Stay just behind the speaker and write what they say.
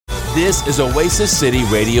This is Oasis City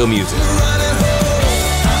Radio Music.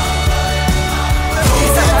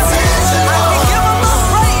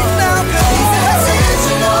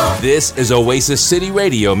 This is Oasis City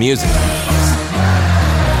Radio Music.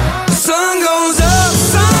 Sun goes up,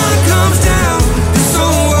 sun comes down. This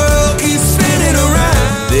whole world keeps spinning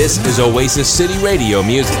around. This is Oasis City Radio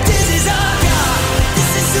Music. This is our God.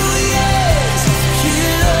 This is who He is. He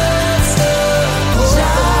loves us.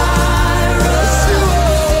 Jireh,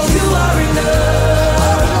 you are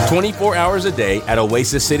enough. 24 hours a day at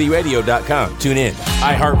OasisCityRadio.com. Tune in,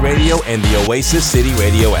 iHeartRadio, and the Oasis City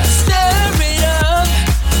Radio app. Stir it up.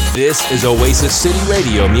 This is Oasis City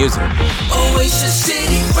Radio Music. Oasis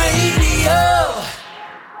City Radio.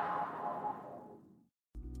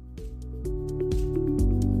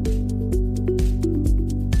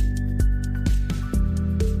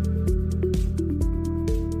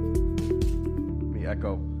 Let me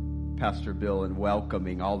echo Pastor Bill in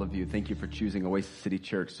welcoming all of you. Thank you for choosing Oasis City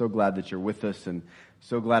Church. So glad that you're with us, and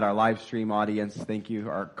so glad our live stream audience, thank you,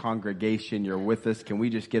 our congregation, you're with us. Can we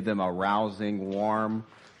just give them a rousing, warm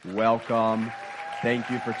welcome? Thank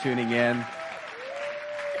you for tuning in.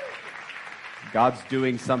 God's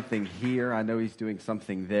doing something here. I know He's doing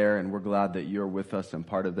something there, and we're glad that you're with us and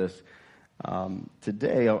part of this.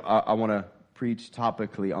 Today, I want to preach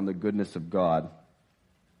topically on the goodness of God.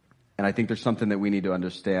 And I think there's something that we need to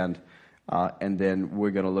understand. And then we're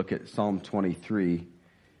going to look at Psalm 23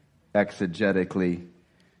 exegetically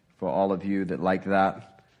for all of you that like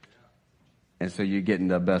that. And so you're getting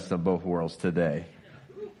the best of both worlds today.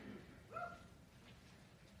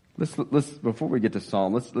 Let's before we get to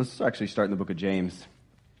Psalm, let's actually start in the book of James,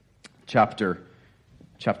 chapter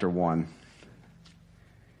 1.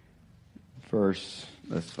 Let's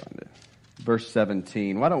find it. Verse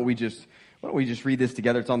 17. Why don't we just read this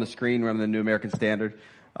together? It's on the screen. We're on the New American Standard.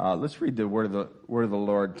 Let's read the word of the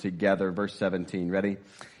Lord together. Verse 17. Ready?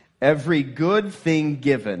 Every good thing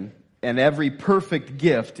given and every perfect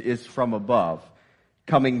gift is from above,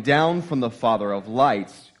 coming down from the Father of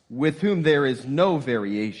lights, with whom there is no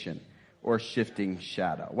variation or shifting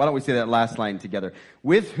shadow. Why don't we say that last line together?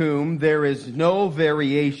 With whom there is no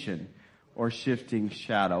variation or shifting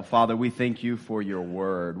shadow. Father, we thank you for your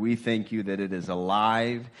word. We thank you that it is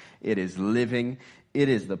alive, it is living, it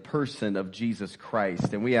is the person of Jesus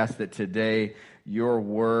Christ. And we ask that today your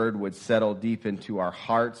word would settle deep into our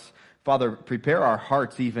hearts. Father, prepare our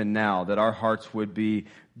hearts even now, that our hearts would be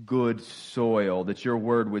good soil, that your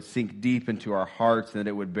word would sink deep into our hearts, and that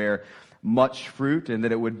it would bear much fruit, and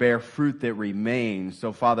that it would bear fruit that remains.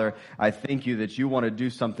 So, Father, I thank you that you want to do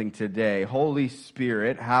something today. Holy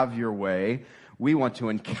Spirit, have your way. We want to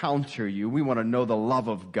encounter you. We want to know the love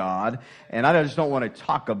of God. And I just don't want to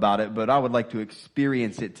talk about it, but I would like to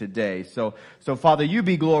experience it today. So Father, you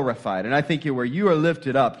be glorified. And I think where you are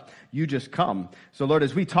lifted up, you just come. So, Lord,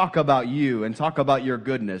 as we talk about you and talk about your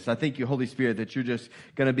goodness, I thank you, Holy Spirit, that you're just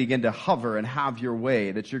going to begin to hover and have your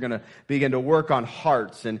way, that you're going to begin to work on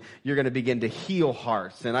hearts, and you're going to begin to heal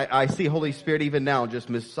hearts. And I see Holy Spirit even now just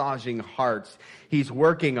massaging hearts. He's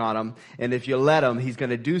working on them, and if you let him, he's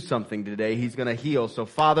going to do something today. He's going to heal. So,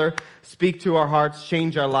 Father, speak to our hearts,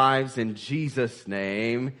 change our lives in Jesus'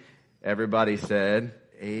 name. Everybody said,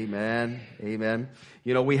 amen, amen.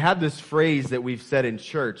 You know, we have this phrase that we've said in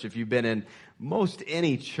church. If you've been in most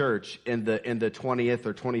any church in the 20th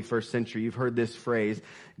or 21st century, you've heard this phrase,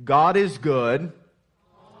 God is good.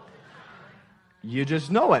 You just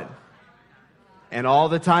know it. And all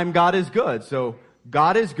the time, God is good. So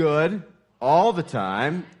God is good all the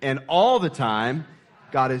time, and all the time,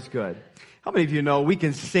 God is good. How many of you know we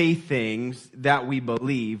can say things that we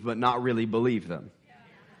believe, but not really believe them?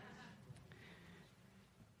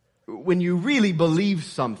 When you really believe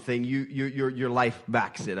something, your life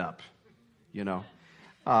backs it up, you know.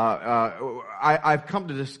 I've come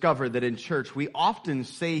to discover that in church, we often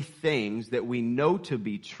say things that we know to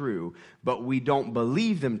be true, but we don't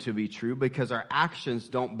believe them to be true because our actions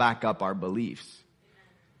don't back up our beliefs.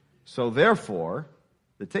 So therefore,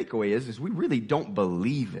 the takeaway is we really don't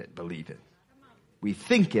believe it. We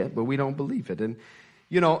think it, but we don't believe it. And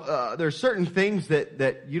you know, there's certain things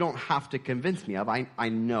that you don't have to convince me of. I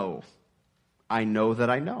know that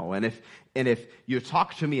I know. And if you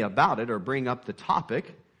talk to me about it or bring up the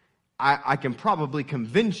topic, I can probably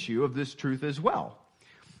convince you of this truth as well.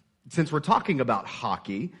 Since we're talking about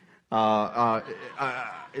hockey,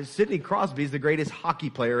 Sidney Crosby is the greatest hockey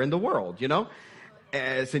player in the world, you know?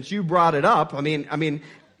 Since you brought it up, I mean,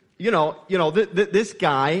 this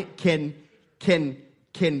guy can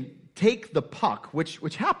take the puck,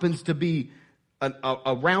 which happens to be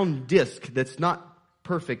a round disc that's not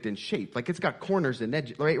perfect in shape. Like it's got corners and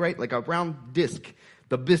edges, right? Like a round disc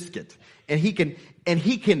the biscuit, and he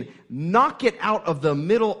can knock it out of the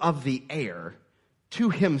middle of the air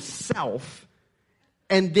to himself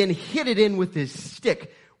and then hit it in with his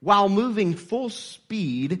stick while moving full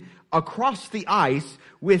speed across the ice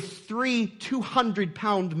with 3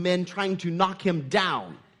 200-pound men trying to knock him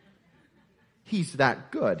down. He's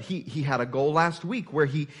that good. He had a goal last week where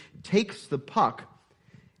he takes the puck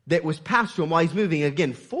that was passed to him while he's moving,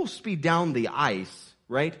 again, full speed down the ice,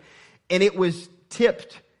 right? And it was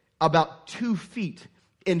tipped about 2 feet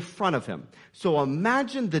in front of him. So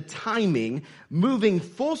imagine the timing, moving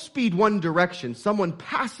full speed one direction, someone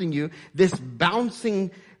passing you this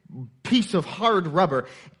bouncing piece of hard rubber,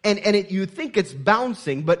 and you think it's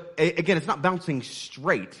bouncing, but again, it's not bouncing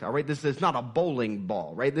straight, all right? This is not a bowling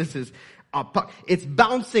ball, right? This is a puck. It's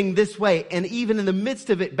bouncing this way, and even in the midst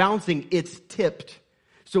of it bouncing, it's tipped.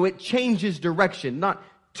 So it changes direction, not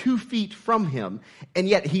 2 feet from him, and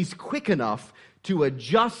yet he's quick enough to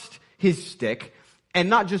adjust his stick, and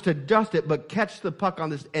not just adjust it, but catch the puck on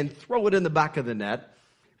this and throw it in the back of the net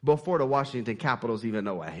before the Washington Capitals even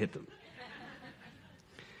know I hit them.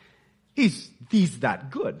 He's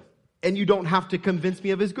that good. And you don't have to convince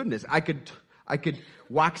me of his goodness. I could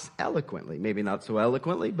wax eloquently, maybe not so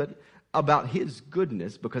eloquently, but about his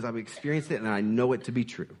goodness because I've experienced it and I know it to be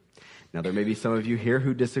true. Now, there may be some of you here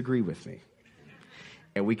who disagree with me.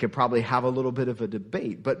 And we could probably have a little bit of a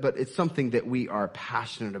debate, but it's something that we are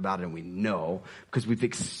passionate about and we know because we've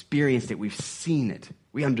experienced it, we've seen it,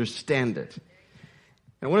 we understand it.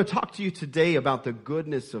 And I want to talk to you today about the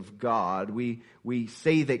goodness of God. We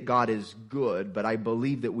say that God is good, but I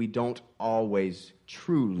believe that we don't always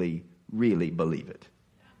truly, really believe it.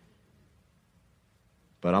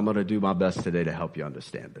 But I'm going to do my best today to help you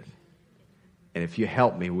understand it. And if you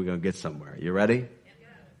help me, we're going to get somewhere. You ready?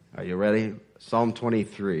 Are you ready? Psalm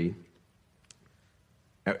 23.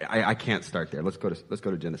 I can't start there. Let's go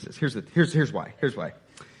to Genesis. Here's why. Here's why.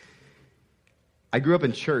 I grew up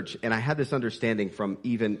in church, and I had this understanding from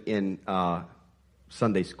even in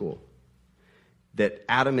Sunday school that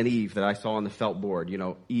Adam and Eve that I saw on the felt board, you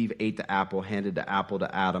know, Eve ate the apple, handed the apple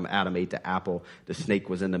to Adam. Adam ate the apple. The snake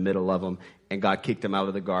was in the middle of them, and God kicked him out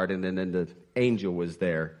of the garden, and then the angel was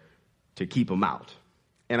there to keep him out.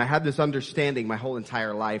 And I had this understanding my whole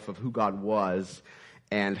entire life of who God was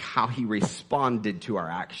and how he responded to our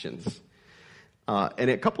actions. And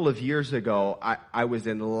a couple of years ago, I was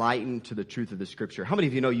enlightened to the truth of the Scripture. How many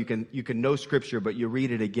of you know you can know Scripture, but you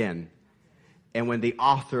read it again? And when the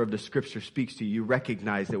author of the Scripture speaks to you, you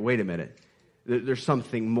recognize that, wait a minute, there's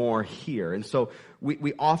something more here. And so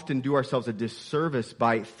we often do ourselves a disservice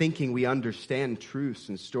by thinking we understand truths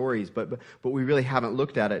and stories, but we really haven't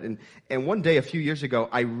looked at it. And one day, a few years ago,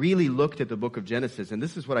 I really looked at the book of Genesis, and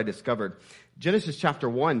this is what I discovered. Genesis chapter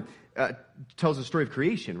 1 tells the story of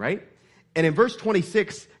creation, right? And in verse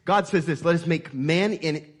 26, God says this, let us make man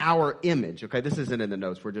in our image. Okay, this isn't in the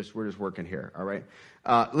notes. We're just working here, all right?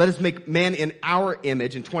 Let us make man in our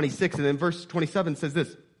image in 26. And then verse 27 says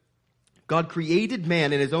this, God created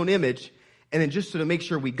man in his own image. And then just so to make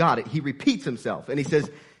sure we got it, he repeats himself. And he says,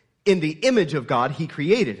 in the image of God, he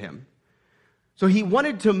created him. So he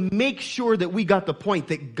wanted to make sure that we got the point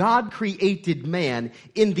that God created man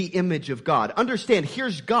in the image of God. Understand,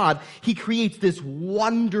 here's God. He creates this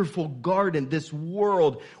wonderful garden, this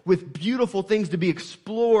world with beautiful things to be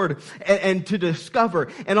explored and to discover.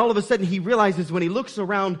 And all of a sudden he realizes when he looks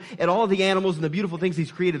around at all the animals and the beautiful things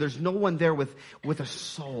he's created, there's no one there with a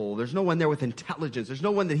soul. There's no one there with intelligence. There's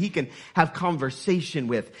no one that he can have conversation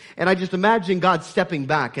with. And I just imagine God stepping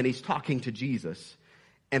back and he's talking to Jesus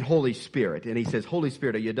and Holy Spirit. And he says, Holy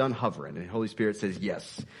Spirit, are you done hovering? And Holy Spirit says,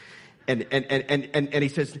 yes. And he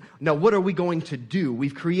says, now what are we going to do?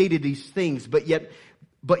 We've created these things, but yet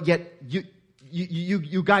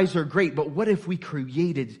you guys are great. But what if we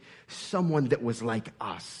created someone that was like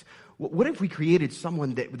us? What if we created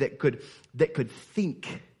someone that could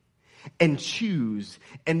think and choose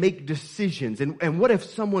and make decisions? And what if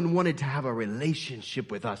someone wanted to have a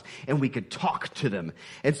relationship with us and we could talk to them?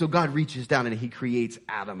 And so God reaches down and he creates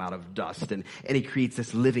Adam out of dust and he creates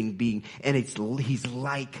this living being, and he's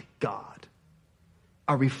like God,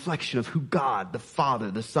 a reflection of who God, the Father,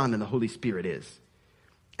 the Son, and the Holy Spirit is.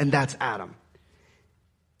 And that's Adam.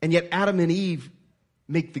 And yet Adam and Eve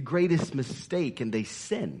make the greatest mistake and they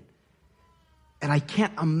sin. And I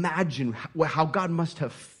can't imagine how God must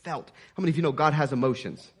have felt. How many of you know God has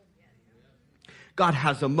emotions? God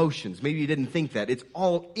has emotions. Maybe you didn't think that. It's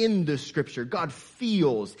all in the Scripture. God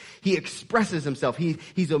feels. He expresses himself.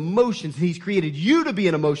 He's emotions. And he's created you to be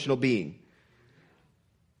an emotional being.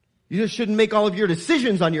 You just shouldn't make all of your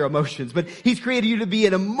decisions on your emotions. But he's created you to be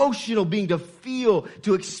an emotional being, to feel,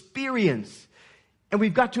 to experience. And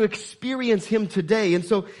we've got to experience him today. And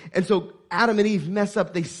so Adam and Eve mess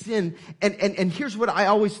up, they sin. And here's what I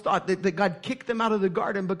always thought, that God kicked them out of the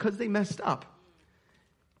garden because they messed up.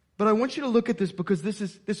 But I want you to look at this because this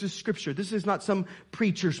is scripture. This is not some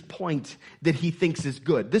preacher's point that he thinks is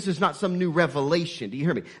good. This is not some new revelation. Do you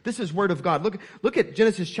hear me? This is word of God. Look at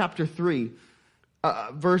Genesis chapter 3,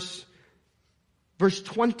 verse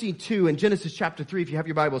 22 in Genesis chapter 3, if you have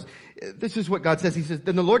your Bibles. This is what God says. He says,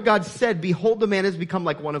 then the Lord God said, behold, the man has become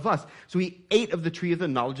like one of us. So he ate of the tree of the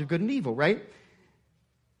knowledge of good and evil, right?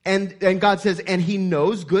 And God says, and he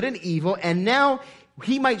knows good and evil, and now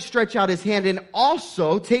he might stretch out his hand and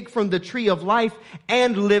also take from the tree of life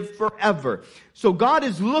and live forever. So God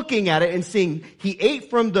is looking at it and seeing he ate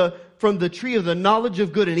from the tree of the knowledge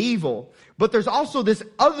of good and evil. But there's also this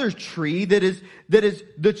other tree that is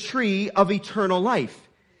the tree of eternal life.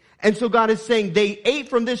 And so God is saying they ate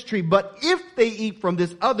from this tree, but if they eat from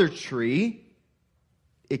this other tree,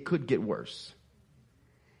 it could get worse.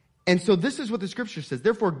 And so this is what the scripture says.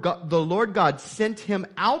 Therefore, God, the Lord God sent him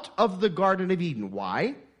out of the Garden of Eden.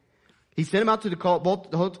 Why? He sent him out to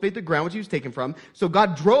cultivate the ground which he was taken from. So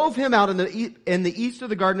God drove him out in the east of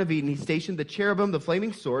the Garden of Eden. He stationed the cherubim, the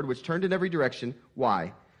flaming sword, which turned in every direction.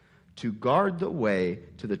 Why? To guard the way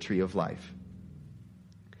to the tree of life.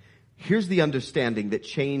 Here's the understanding that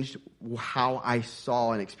changed how I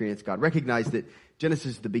saw and experienced God. Recognize that Genesis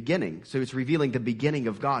is the beginning. So it's revealing the beginning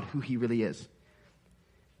of God, who he really is.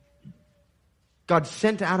 God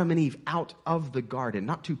sent Adam and Eve out of the garden,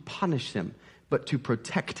 not to punish them, but to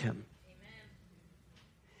protect him. Amen.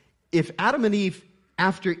 If Adam and Eve,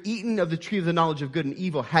 after eating of the tree of the knowledge of good and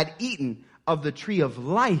evil, had eaten of the tree of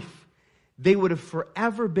life, they would have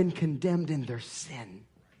forever been condemned in their sin.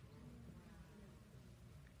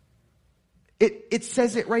 It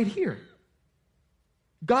says it right here.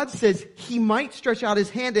 God says he might stretch out his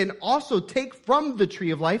hand and also take from the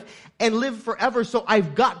tree of life and live forever, so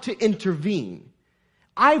I've got to intervene.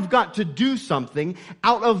 I've got to do something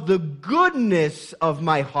out of the goodness of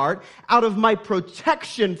my heart, out of my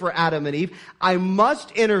protection for Adam and Eve. I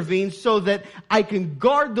must intervene so that I can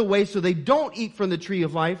guard the way so they don't eat from the tree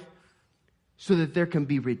of life, so that there can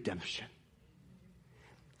be redemption.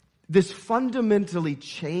 This fundamentally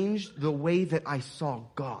changed the way that I saw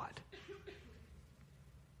God.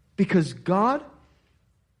 Because God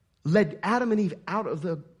led Adam and Eve out of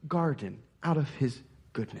the garden, out of his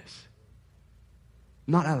goodness,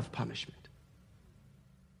 not out of punishment.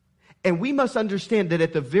 And we must understand that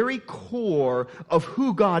at the very core of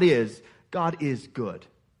who God is good.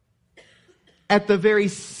 At the very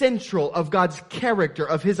central of God's character,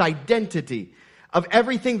 of his identity, of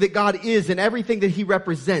everything that God is and everything that he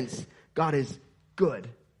represents, God is good.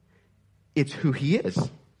 It's who he is.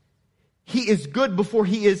 He is good before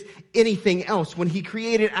he is anything else. When he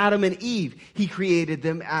created Adam and Eve, he created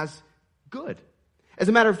them as good. As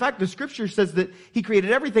a matter of fact, the scripture says that he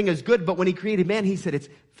created everything as good, but when he created man, he said it's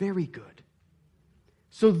very good.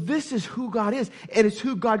 So this is who God is, and it's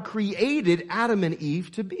who God created Adam and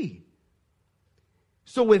Eve to be.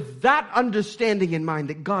 So with that understanding in mind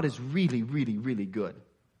that God is really, really, really good,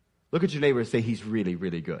 look at your neighbor and say he's really,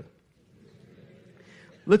 really good.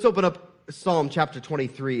 Let's open up Psalm chapter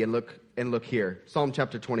 23 and look here. Psalm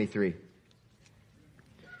chapter 23.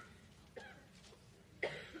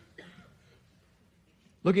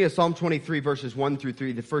 Looking at Psalm 23 verses 1 through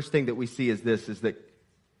 3, the first thing that we see is that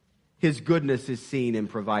his goodness is seen in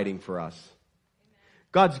providing for us.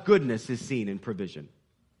 God's goodness is seen in provision.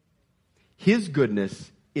 His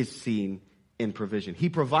goodness is seen in provision. He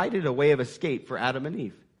provided a way of escape for Adam and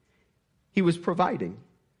Eve. He was providing.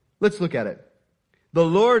 Let's look at it. The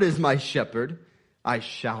Lord is my shepherd, I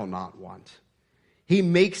shall not want. He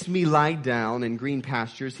makes me lie down in green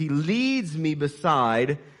pastures. He leads me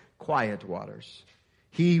beside quiet waters.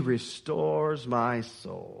 He restores my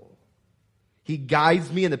soul. He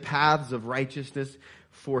guides me in the paths of righteousness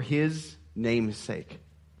for his name's sake.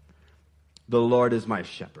 The Lord is my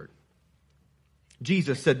shepherd.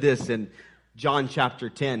 Jesus said this in John chapter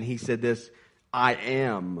 10. He said this, I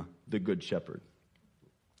am the good shepherd.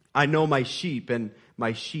 I know my sheep, and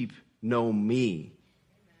my sheep know me.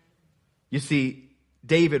 You see,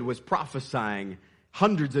 David was prophesying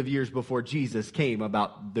hundreds of years before Jesus came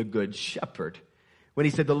about the good shepherd. When he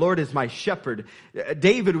said, the Lord is my shepherd,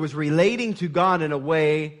 David was relating to God in a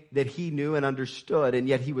way that he knew and understood, and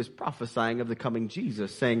yet he was prophesying of the coming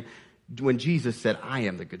Jesus, saying, when Jesus said, I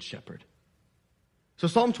am the good shepherd. So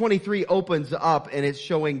Psalm 23 opens up, and it's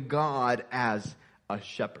showing God as a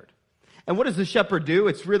shepherd. And what does the shepherd do?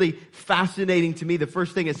 It's really fascinating to me. The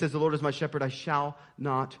first thing it says, the Lord is my shepherd, I shall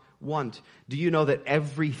not want. Do you know that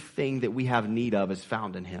everything that we have need of is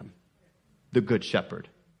found in him? the Good Shepherd.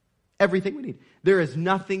 Everything we need. There is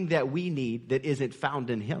nothing that we need that isn't found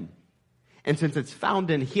in him. And since it's found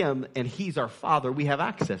in him and he's our Father, we have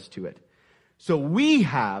access to it. So we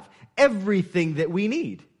have everything that we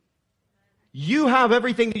need. You have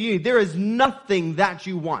everything that you need. There is nothing that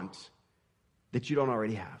you want that you don't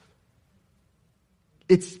already have.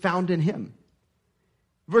 It's found in him.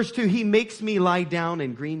 Verse 2, he makes me lie down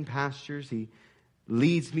in green pastures. He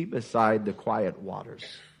leads me beside the quiet waters.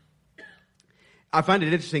 I find it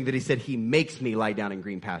interesting that he said he makes me lie down in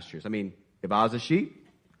green pastures. I mean, if I was a sheep,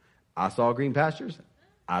 I saw green pastures,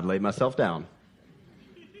 I'd lay myself down.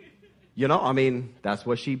 You know, I mean, that's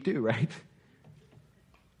what sheep do, right?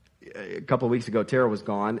 A couple of weeks ago, Tara was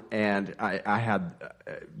gone, and I had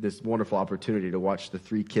this wonderful opportunity to watch the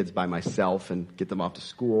 3 kids by myself and get them off to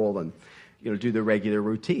school and, do the regular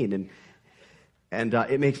routine. And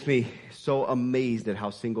it makes me so amazed at how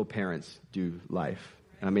single parents do life.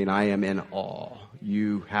 I mean, I am in awe.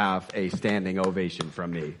 You have a standing ovation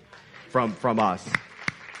from me, from us.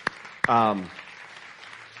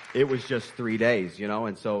 It was just 3 days,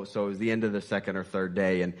 and so it was the end of the second or third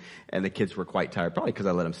day, and the kids were quite tired, probably because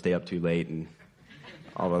I let them stay up too late and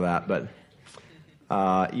all of that. But,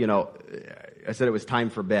 I said it was time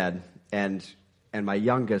for bed, and my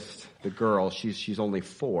youngest, the girl, she's only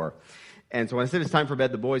 4. And so when I said it's time for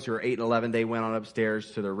bed, the boys who are 8 and 11, they went on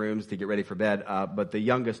upstairs to their rooms to get ready for bed. But the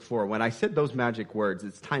youngest 4, when I said those magic words,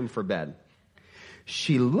 it's time for bed,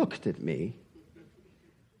 she looked at me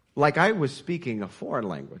like I was speaking a foreign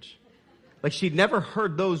language. Like she'd never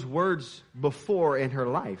heard those words before in her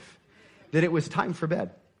life, that it was time for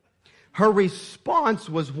bed. Her response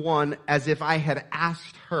was one as if I had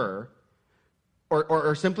asked her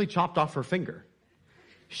or simply chopped off her finger.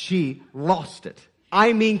 She lost it.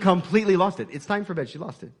 I mean, completely lost it. It's time for bed. She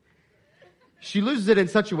lost it. She loses it in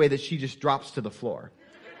such a way that she just drops to the floor.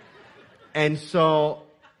 And so,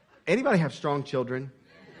 anybody have strong children?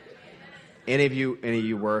 Any of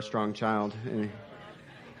you were a strong child?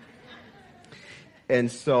 And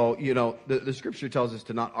so, the scripture tells us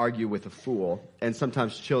to not argue with a fool. And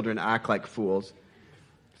sometimes children act like fools.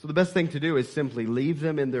 So the best thing to do is simply leave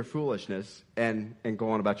them in their foolishness and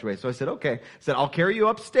go on about your way. So I said, okay. I said, I'll carry you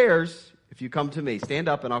upstairs if you come to me. Stand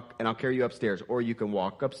up and I'll carry you upstairs. Or you can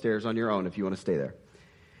walk upstairs on your own if you want to stay there.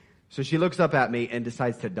 So she looks up at me and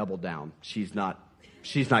decides to double down. She's not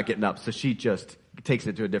getting up. So she just takes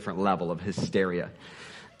it to a different level of hysteria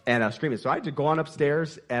and screaming. So I had to go on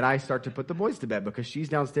upstairs and I start to put the boys to bed because she's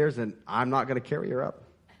downstairs and I'm not going to carry her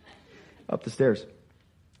up the stairs.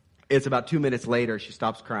 It's about 2 minutes later, she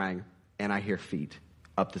stops crying, and I hear feet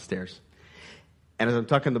up the stairs. And as I'm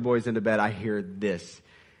tucking the boys into bed, I hear this.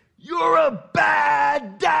 You're a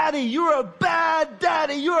bad daddy. You're a bad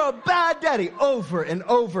daddy. You're a bad daddy. Over and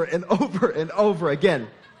over and over and over again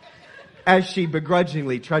as she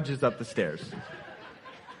begrudgingly trudges up the stairs.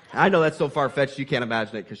 I know that's so far-fetched you can't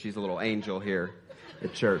imagine it because she's a little angel here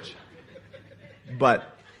at church.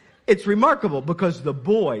 But it's remarkable because the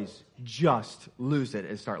boys just lose it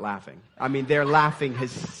and start laughing. I mean, they're laughing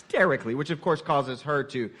hysterically, which of course causes her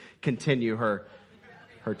to continue her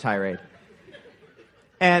tirade.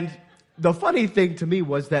 And the funny thing to me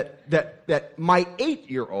was that my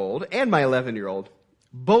 8-year-old and my 11-year-old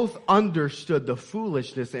both understood the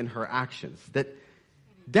foolishness in her actions, that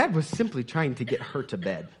Dad was simply trying to get her to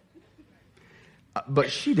bed. But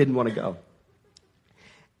she didn't want to go.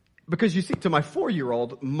 Because you see, to my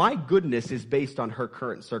 4-year-old, my goodness is based on her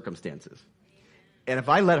current circumstances. And if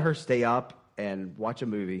I let her stay up and watch a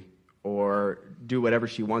movie or do whatever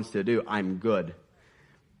she wants to do, I'm good.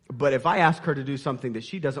 But if I ask her to do something that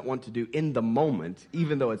she doesn't want to do in the moment,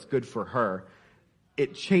 even though it's good for her,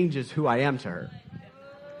 it changes who I am to her.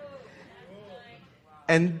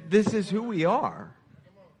 And this is who we are.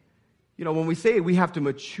 When we say we have to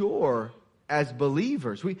mature as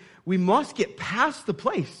believers, we must get past the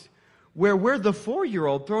place where we're the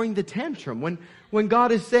 4-year-old throwing the tantrum. When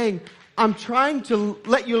God is saying, I'm trying to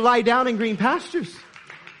let you lie down in green pastures.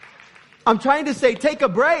 I'm trying to say, take a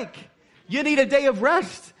break. You need a day of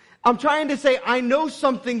rest. I'm trying to say, I know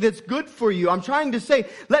something that's good for you. I'm trying to say,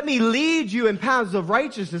 let me lead you in paths of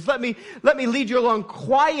righteousness. Let me lead you along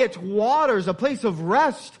quiet waters, a place of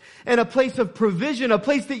rest and a place of provision, a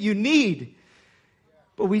place that you need.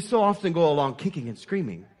 But we so often go along kicking and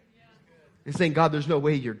screaming and saying, God, there's no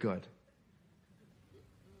way you're good.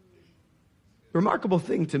 Remarkable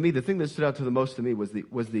thing to me, the thing that stood out to the most to me was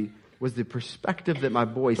the perspective that my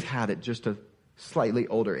boys had at just a slightly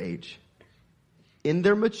older age. In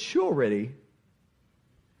their maturity,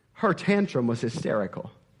 her tantrum was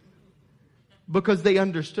hysterical because they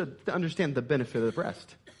understand the benefit of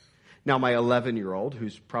rest. Now, my 11-year-old,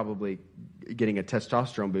 who's probably getting a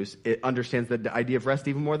testosterone boost, it understands the idea of rest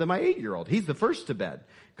even more than my 8-year-old. He's the first to bed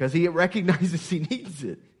because he recognizes he needs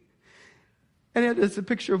it. And it's a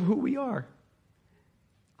picture of who we are.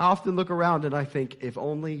 I often look around and I think, if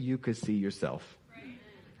only you could see yourself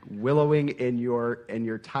willowing in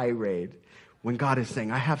your tirade when God is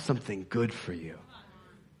saying, I have something good for you.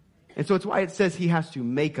 And so it's why it says he has to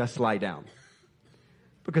make us lie down.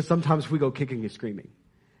 Because sometimes we go kicking and screaming.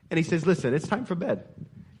 And he says, listen, it's time for bed.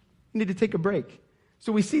 You need to take a break.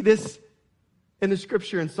 So we see this in the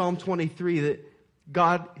scripture in Psalm 23 that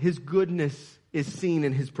God, his goodness is seen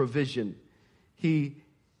in his provision. He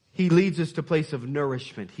leads us to a place of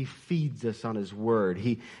nourishment. He feeds us on his word.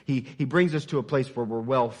 He brings us to a place where we're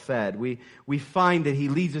well fed. We find that he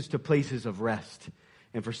leads us to places of rest.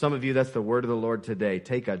 And for some of you, that's the word of the Lord today.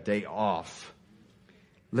 Take a day off.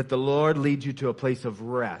 Let the Lord lead you to a place of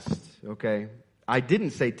rest, okay? I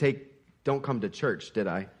didn't say don't come to church, did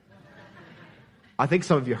I? I think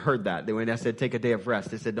some of you heard that. When I said take a day of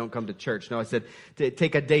rest, I said don't come to church. No, I said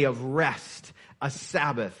take a day of rest, a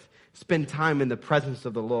Sabbath. Spend time in the presence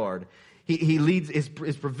of the Lord. He leads, his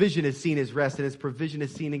provision is seen as rest, and his provision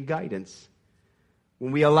is seen in guidance.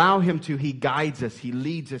 When we allow him to, he guides us, he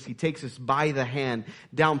leads us, he takes us by the hand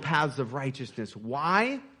down paths of righteousness.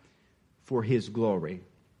 Why? For his glory.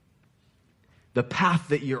 The path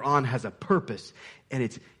that you're on has a purpose, and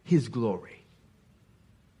it's his glory.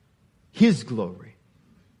 His glory.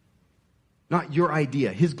 Not your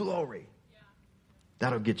idea, his glory.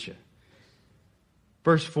 That'll get you.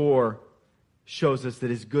 Verse 4 shows us that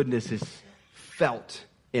his goodness is felt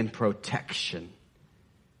in protection.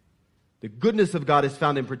 The goodness of God is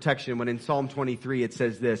found in protection when in Psalm 23 it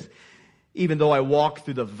says this, even though I walk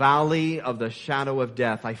through the valley of the shadow of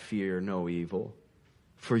death, I fear no evil,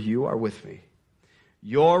 for you are with me.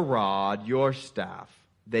 Your rod, your staff,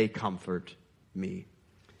 they comfort me.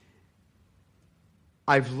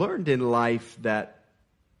 I've learned in life that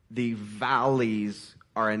the valleys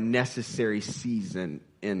are a necessary season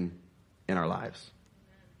in our lives.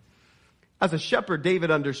 As a shepherd,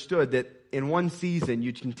 David understood that in one season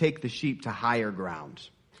you can take the sheep to higher ground.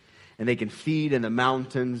 And they can feed in the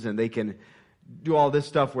mountains and they can do all this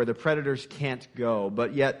stuff where the predators can't go.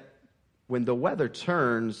 But yet, when the weather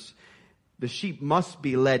turns, the sheep must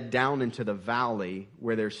be led down into the valley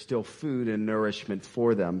where there's still food and nourishment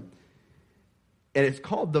for them. And it's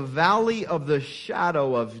called the Valley of the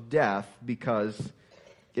Shadow of Death because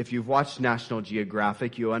if you've watched National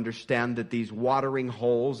Geographic, you understand that these watering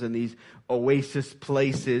holes and these oasis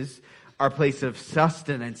places are places of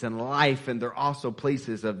sustenance and life, and they're also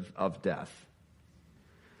places of death.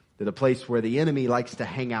 They're the place where the enemy likes to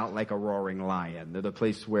hang out like a roaring lion. They're the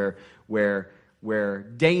place where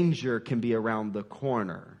danger can be around the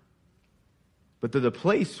corner. But they're the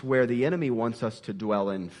place where the enemy wants us to dwell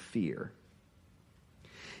in fear.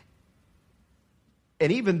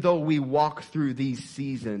 And even though we walk through these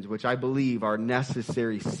seasons, which I believe are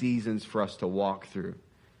necessary seasons for us to walk through,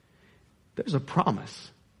 there's a promise.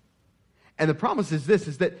 And the promise is this,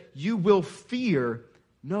 is that you will fear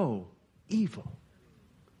no evil.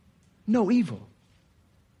 No evil.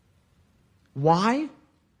 Why?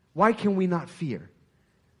 Why can we not fear?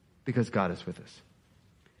 Because God is with us.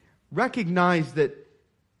 Recognize that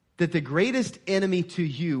the greatest enemy to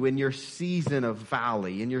you in your season of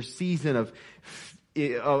valley, in your season of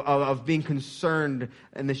being concerned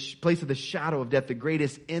in the place of the shadow of death, the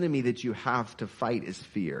greatest enemy that you have to fight is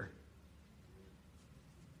fear.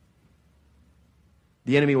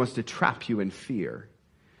 The enemy wants to trap you in fear.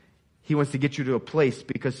 He wants to get you to a place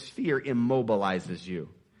because fear immobilizes you.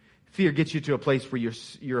 Fear gets you to a place where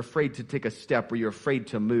you're afraid to take a step, where you're afraid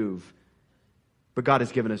to move. But God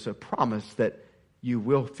has given us a promise that you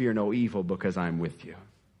will fear no evil because I'm with you.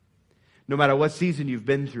 No matter what season you've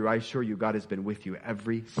been through, I assure you God has been with you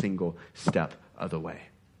every single step of the way.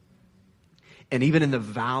 And even in the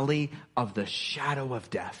valley of the shadow of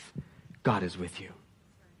death, God is with you.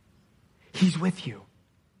 He's with you.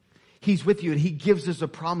 He's with you, and he gives us a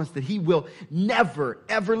promise that he will never,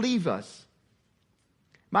 ever leave us.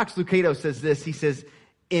 Max Lucado says this. He says,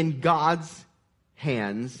 in God's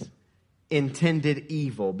hands, intended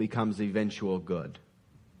evil becomes eventual good.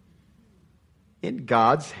 In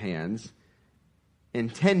God's hands,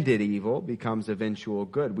 intended evil becomes eventual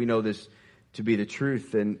good. We know this to be the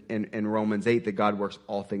truth in Romans 8, that God works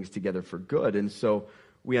all things together for good. And so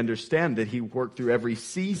we understand that he worked through every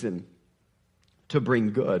season to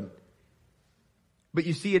bring good. But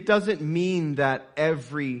you see, it doesn't mean that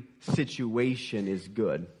every situation is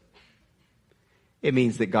good. It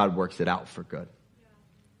means that God works it out for good.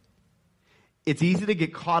 It's easy to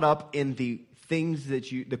get caught up in the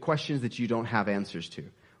questions that you don't have answers to.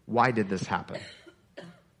 Why did this happen?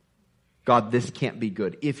 God, this can't be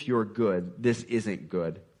good. If you're good, this isn't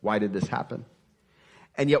good. Why did this happen?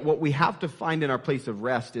 And yet what we have to find in our place of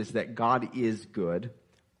rest is that God is good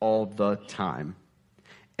all the time.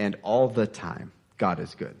 And all the time, God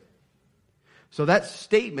is good. So that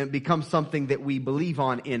statement becomes something that we believe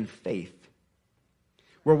on in faith,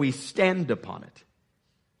 where we stand upon it.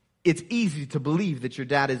 It's easy to believe that your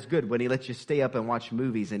dad is good when he lets you stay up and watch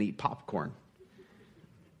movies and eat popcorn.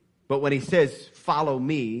 But when he says, follow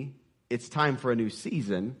me, it's time for a new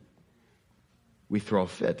season, we throw a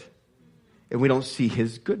fit. And we don't see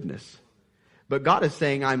his goodness. But God is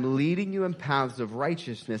saying, I'm leading you in paths of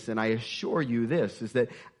righteousness, and I assure you this, is that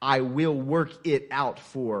I will work it out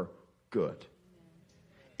for good.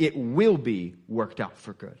 It will be worked out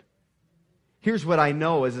for good. Here's what I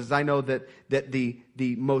know is I know that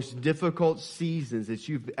the most difficult seasons that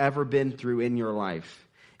you've ever been through in your life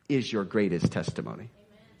is your greatest testimony.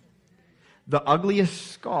 The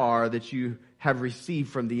ugliest scar that you have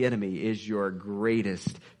received from the enemy is your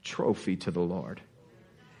greatest trophy to the Lord.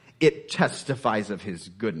 It testifies of his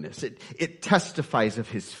goodness. It testifies of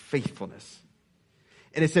his faithfulness.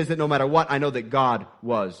 And it says that no matter what, I know that God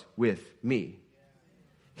was with me.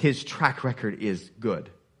 His track record is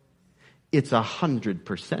good. It's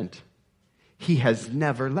 100%. He has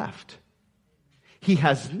never left. He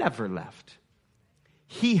has never left.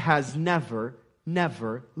 He has never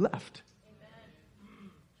left.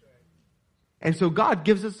 And so God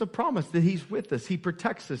gives us a promise that he's with us. He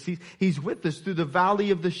protects us. He's with us through the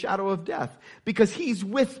valley of the shadow of death because he's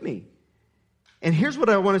with me. And here's what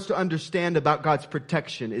I want us to understand about God's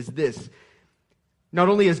protection is this. Not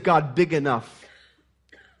only is God big enough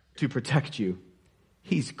to protect you,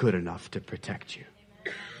 he's good enough to protect you.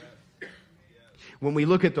 When we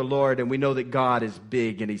look at the Lord and we know that God is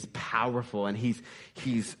big and he's powerful and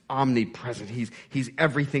he's omnipresent, he's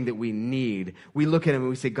everything that we need, we look at him and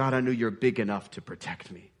we say, God, I know you're big enough to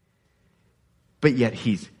protect me. But yet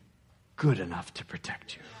he's good enough to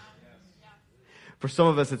protect you. For some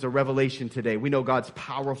of us, it's a revelation today. We know God's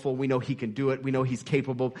powerful. We know he can do it. We know he's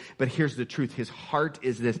capable. But here's the truth. His heart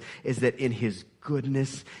is that in his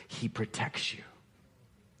goodness, he protects you.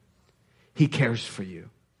 He cares for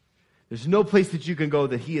you. There's no place that you can go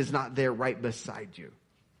that he is not there right beside you.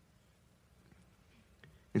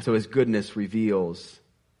 And so his goodness reveals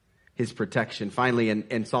his protection. Finally,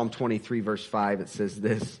 in Psalm 23, verse 5, it says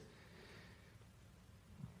this.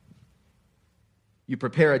 You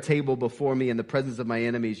prepare a table before me in the presence of my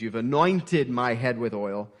enemies. You've anointed my head with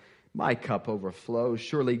oil. My cup overflows.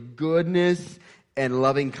 Surely goodness and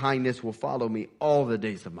loving kindness will follow me all the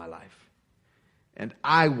days of my life. And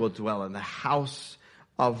I will dwell in the house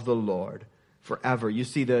of the Lord forever. You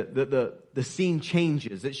see, the scene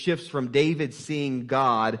changes. It shifts from David seeing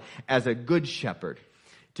God as a good shepherd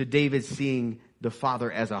to David seeing the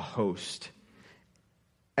Father as a host,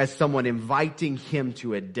 as someone inviting him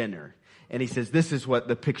to a dinner. And he says, this is what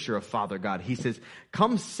the picture of Father God. He says,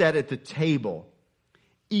 come sit at the table,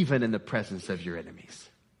 even in the presence of your enemies.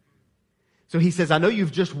 So he says, I know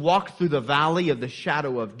you've just walked through the valley of the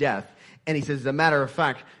shadow of death. And he says, as a matter of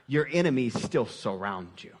fact, your enemies still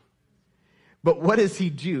surround you. But what does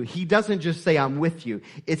he do? He doesn't just say, I'm with you.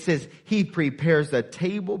 It says he prepares a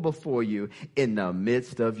table before you in the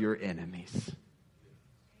midst of your enemies.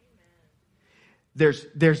 There's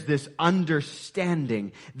this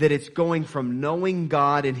understanding that it's going from knowing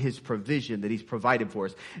God and his provision that he's provided for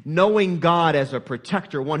us, knowing God as a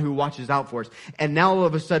protector, one who watches out for us, and now all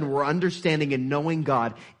of a sudden we're understanding and knowing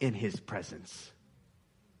God in his presence.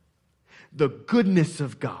 The goodness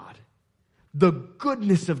of God. The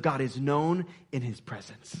goodness of God is known in his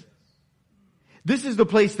presence. This is the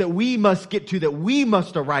place that we must get to, that we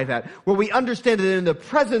must arrive at, where we understand that in the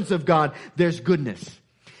presence of God, there's goodness.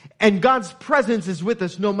 And God's presence is with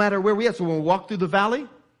us no matter where we are. So when we walk through the valley,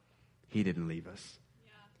 he didn't leave us.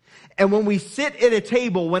 Yeah. And when we sit at a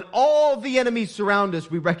table, when all the enemies surround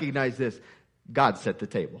us, we recognize this. God set the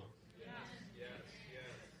table. Yes. Yes. Yes.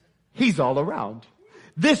 He's all around.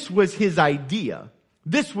 This was his idea.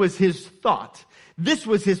 This was his thought. This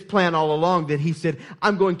was his plan all along, that he said,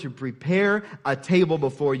 I'm going to prepare a table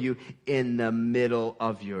before you in the middle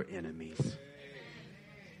of your enemies.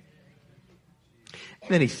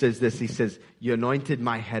 Then he says this, he says, you anointed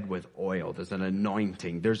my head with oil. There's an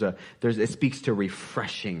anointing. It speaks to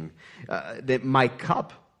refreshing, that my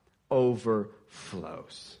cup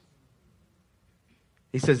overflows.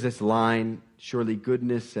 He says this line, surely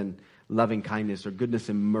goodness and loving kindness or goodness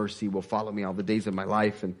and mercy will follow me all the days of my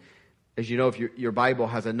life. And as you know, if your Bible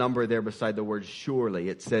has a number there beside the word surely,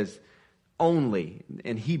 it says only.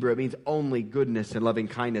 In Hebrew, it means only goodness and loving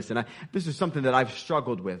kindness. And this is something that I've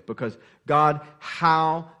struggled with, because God,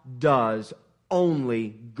 how does only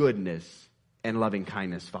goodness and loving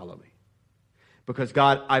kindness follow me? Because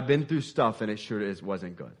God, I've been through stuff and it sure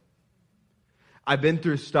wasn't good. I've been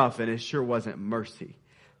through stuff and it sure wasn't mercy.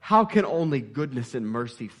 How can only goodness and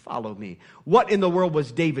mercy follow me? What in the world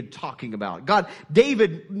was David talking about? God,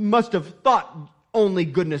 David must have thought only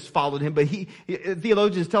goodness followed him, but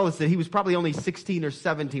theologians tell us that he was probably only 16 or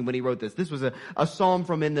 17 when he wrote this. This was a psalm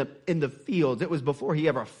from in the fields. It was before he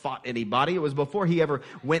ever fought anybody. It was before he ever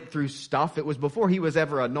went through stuff. It was before he was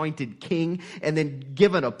ever anointed king and then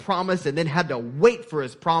given a promise and then had to wait for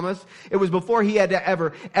his promise. It was before he had to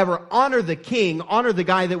ever honor the king, honor the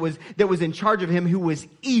guy that was in charge of him, who was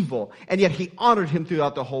evil, and yet he honored him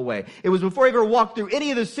throughout the whole way. It was before he ever walked through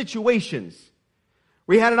any of the situations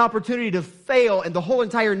we had an opportunity to fail and the whole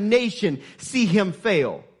entire nation see him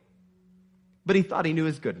fail. But he thought he knew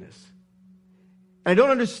his goodness. And I don't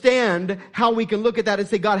understand how we can look at that and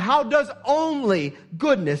say, God, how does only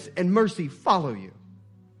goodness and mercy follow you?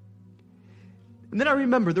 And then I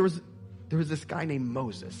remember there was this guy named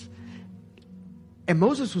Moses. And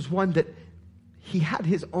Moses was one that he had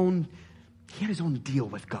his own deal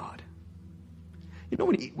with God. You know,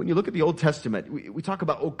 when you look at the Old Testament, we talk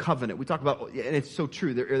about Old Covenant. We talk about, and it's so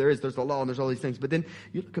true. There's the law and there's all these things. But then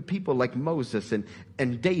you look at people like Moses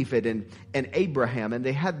and David and Abraham, and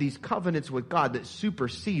they had these covenants with God that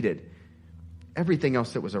superseded everything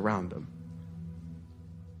else that was around them.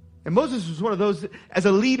 And Moses was one of those, as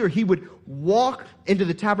a leader, he would walk into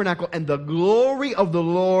the tabernacle and the glory of the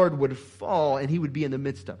Lord would fall and he would be in the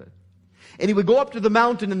midst of it. And he would go up to the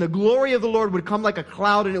mountain and the glory of the Lord would come like a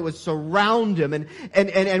cloud and it would surround him.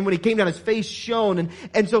 And when he came down, his face shone.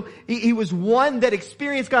 And so he was one that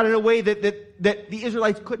experienced God in a way that the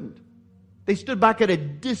Israelites couldn't. They stood back at a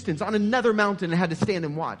distance on another mountain and had to stand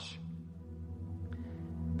and watch.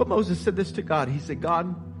 But Moses said this to God. He said,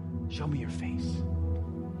 God, show me your face.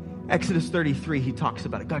 Exodus 33, he talks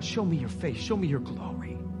about it. God, show me your face. Show me your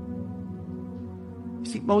glory.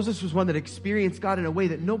 See, Moses was one that experienced God in a way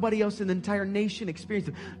that nobody else in the entire nation experienced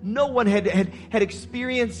him. No one had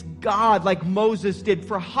experienced God like Moses did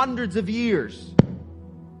for hundreds of years.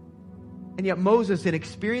 And yet Moses, in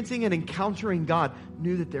experiencing and encountering God,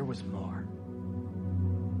 knew that there was more.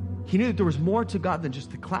 He knew that there was more to God than just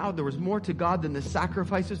the cloud. There was more to God than the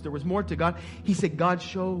sacrifices. There was more to God. He said, God,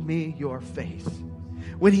 show me your face.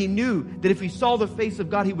 When he knew that if he saw the face of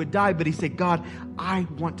God, he would die. But he said, God, I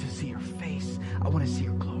want to see your face. I want to see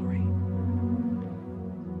your glory.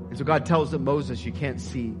 And so God tells him, Moses, you can't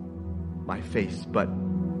see my face, but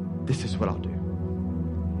this is what I'll do.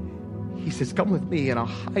 He says, come with me and I'll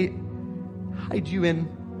hide you in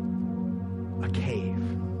a cave.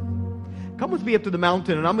 Come with me up to the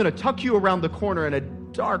mountain and I'm going to tuck you around the corner in a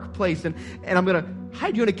dark place and I'm going to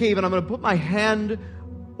hide you in a cave and I'm going to put my hand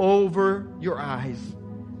over your eyes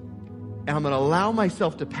and I'm going to allow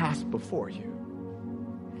myself to pass before you.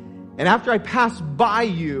 And after I pass by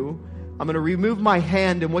you, I'm going to remove my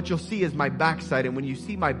hand and what you'll see is my backside. And when you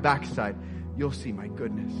see my backside, you'll see my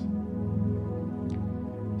goodness.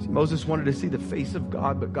 See, Moses wanted to see the face of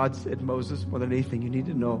God, but God said, Moses, more than anything, you need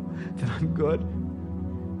to know that I'm good.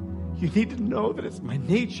 You need to know that it's my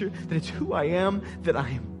nature, that it's who I am, that I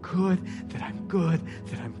am good, that I'm good,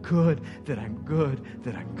 that I'm good, that I'm good,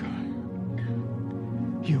 that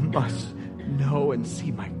I'm good. You must know and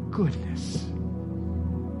see my goodness.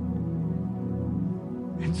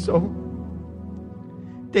 And so,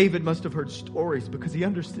 David must have heard stories because he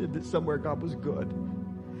understood that somewhere God was good.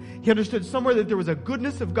 He understood somewhere that there was a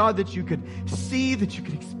goodness of God that you could see, that you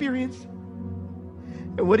could experience.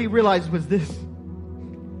 And what he realized was this,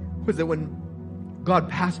 was that when God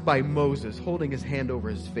passed by Moses, holding his hand over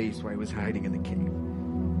his face while he was hiding in the cave,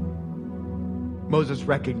 Moses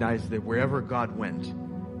recognized that wherever God went,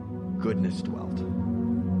 goodness dwelt.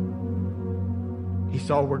 He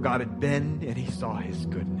saw where God had been, and he saw his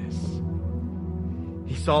goodness.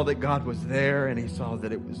 He saw that God was there, and he saw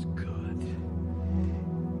that it was good.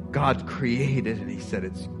 God created, and he said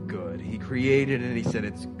it's good. He created, and he said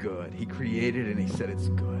it's good. He created, and he said it's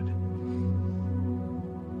good.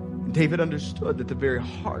 And David understood that the very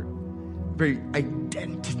heart, very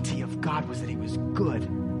identity of God was that he was good.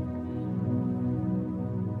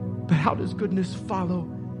 But how does goodness follow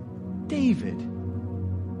David?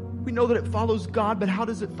 We know that it follows God, but how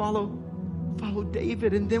does it follow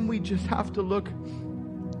David? And then we just have to look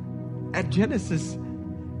at Genesis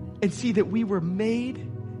and see that we were made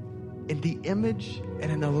in the image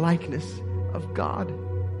and in the likeness of God.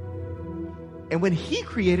 And when he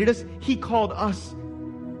created us, he called us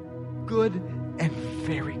good and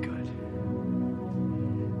very good.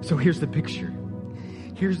 So here's the picture.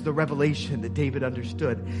 Here's the revelation that David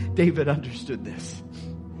understood. David understood this.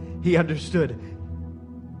 He understood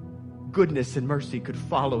goodness and mercy could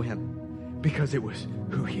follow him because it was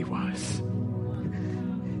who he was.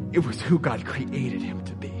 It was who God created him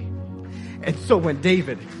to be. And so when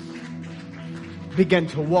David began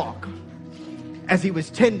to walk, as he was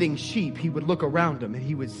tending sheep, he would look around him and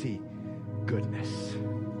he would see goodness.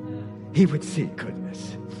 He would see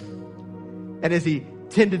goodness. And as he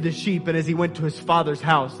tended the sheep and as he went to his father's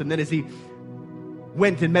house, and then as he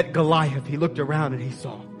went and met Goliath, he looked around and he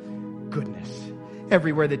saw goodness.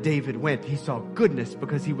 Everywhere that David went, he saw goodness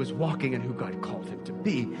because he was walking in who God called him to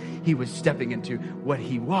be. He was stepping into what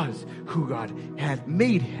he was, who God had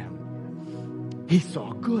made him. He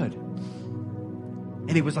saw good.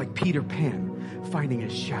 And he was like Peter Pan finding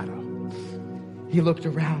his shadow. He looked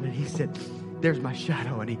around and he said, there's my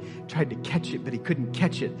shadow. And he tried to catch it, but he couldn't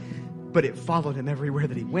catch it. But it followed him everywhere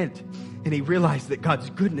that he went. And he realized that God's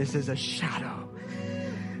goodness is a shadow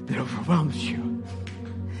that overwhelms you.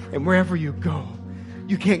 And wherever you go,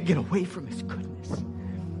 you can't get away from his goodness.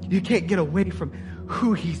 You can't get away from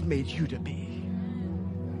who he's made you to be.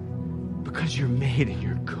 Because you're made and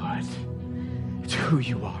you're good. It's who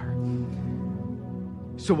you are.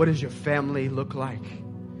 So what does your family look like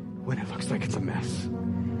when it looks like it's a mess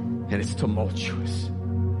and it's tumultuous?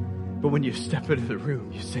 But when you step into the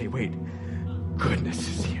room, you say, wait, goodness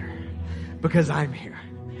is here because I'm here.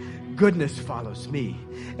 Goodness follows me.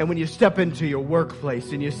 And when you step into your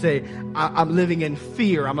workplace and you say, I'm living in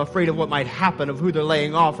fear, I'm afraid of what might happen, of who they're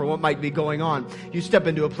laying off or what might be going on, you step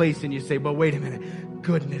into a place and you say, but wait a minute,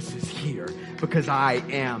 goodness is here because I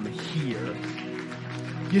am here.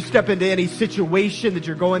 You step into any situation that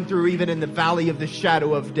you're going through, even in the valley of the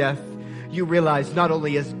shadow of death, you realize not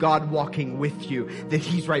only is God walking with you, that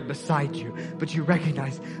he's right beside you, but you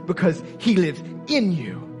recognize because he lives in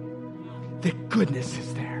you, that goodness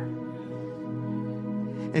is there.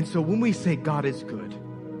 And so when we say God is good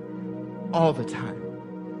all the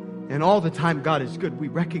time, and all the time God is good, we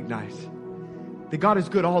recognize that God is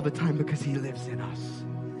good all the time because he lives in us.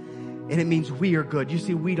 And it means we are good. You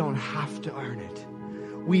see, we don't have to earn it.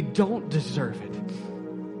 We don't deserve it.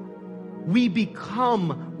 We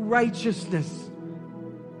become righteousness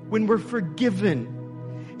when we're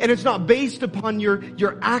forgiven. And it's not based upon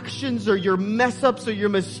your actions or your mess ups or your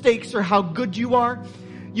mistakes or how good you are.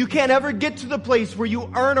 You can't ever get to the place where you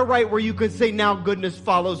earn a right where you could say, now goodness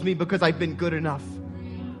follows me because I've been good enough.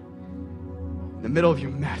 In the middle of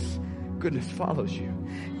your mess, goodness follows you.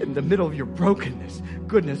 In the middle of your brokenness,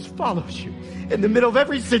 goodness follows you. In the middle of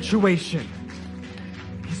every situation,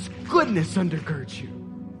 his goodness undergirds you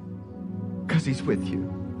because he's with you.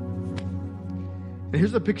 And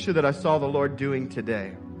here's a picture that I saw the Lord doing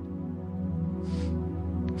today.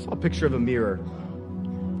 I saw a picture of a mirror.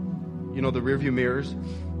 You know the rearview mirrors?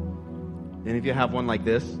 And if you have one like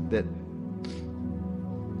this that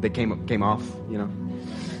came off, you know.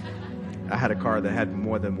 I had a car that had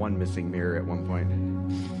more than one missing mirror at one point.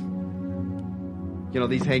 You know,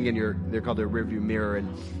 these hang in they're called the rearview mirror.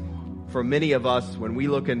 And for many of us, when we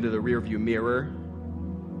look into the rearview mirror,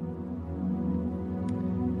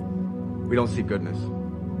 we don't see goodness.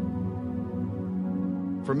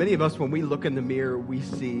 For many of us, when we look in the mirror, we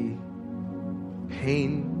see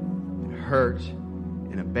pain and hurt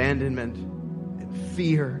and abandonment and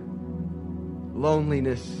fear,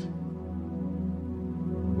 loneliness.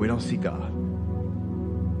 We don't see God.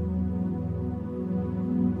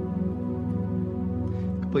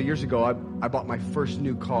 A couple of years ago, I bought my first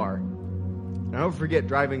new car. And I'll never forget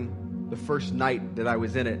driving the first night that I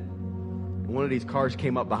was in it. And one of these cars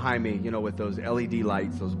came up behind me, you know, with those LED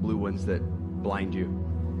lights, those blue ones that blind you.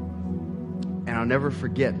 And I'll never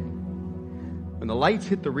forget, when the lights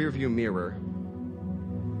hit the rearview mirror,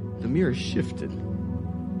 the mirror shifted.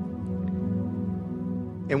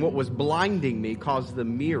 And what was blinding me caused the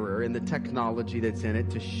mirror and the technology that's in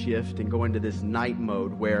it to shift and go into this night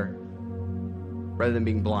mode where, rather than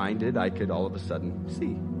being blinded, I could all of a sudden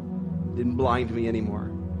see. It didn't blind me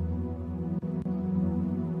anymore.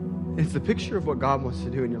 It's the picture of what God wants to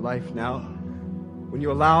do in your life now. When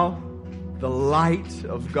you allow the light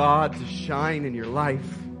of God to shine in your life,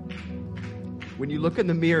 when you look in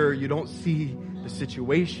the mirror, you don't see the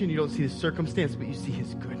situation, you don't see the circumstance, but you see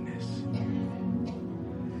his goodness.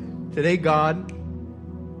 Today, God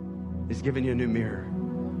is giving you a new mirror.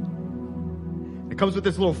 It comes with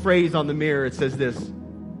this little phrase on the mirror. It says this: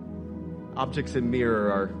 objects in mirror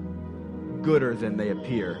are gooder than they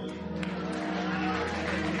appear.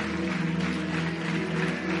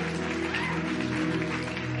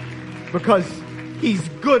 Because he's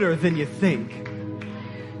gooder than you think.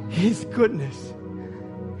 His goodness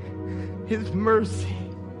His mercy.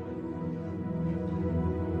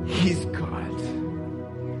 He's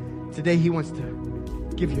good. Today He wants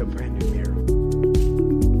to give you a brand new miracle.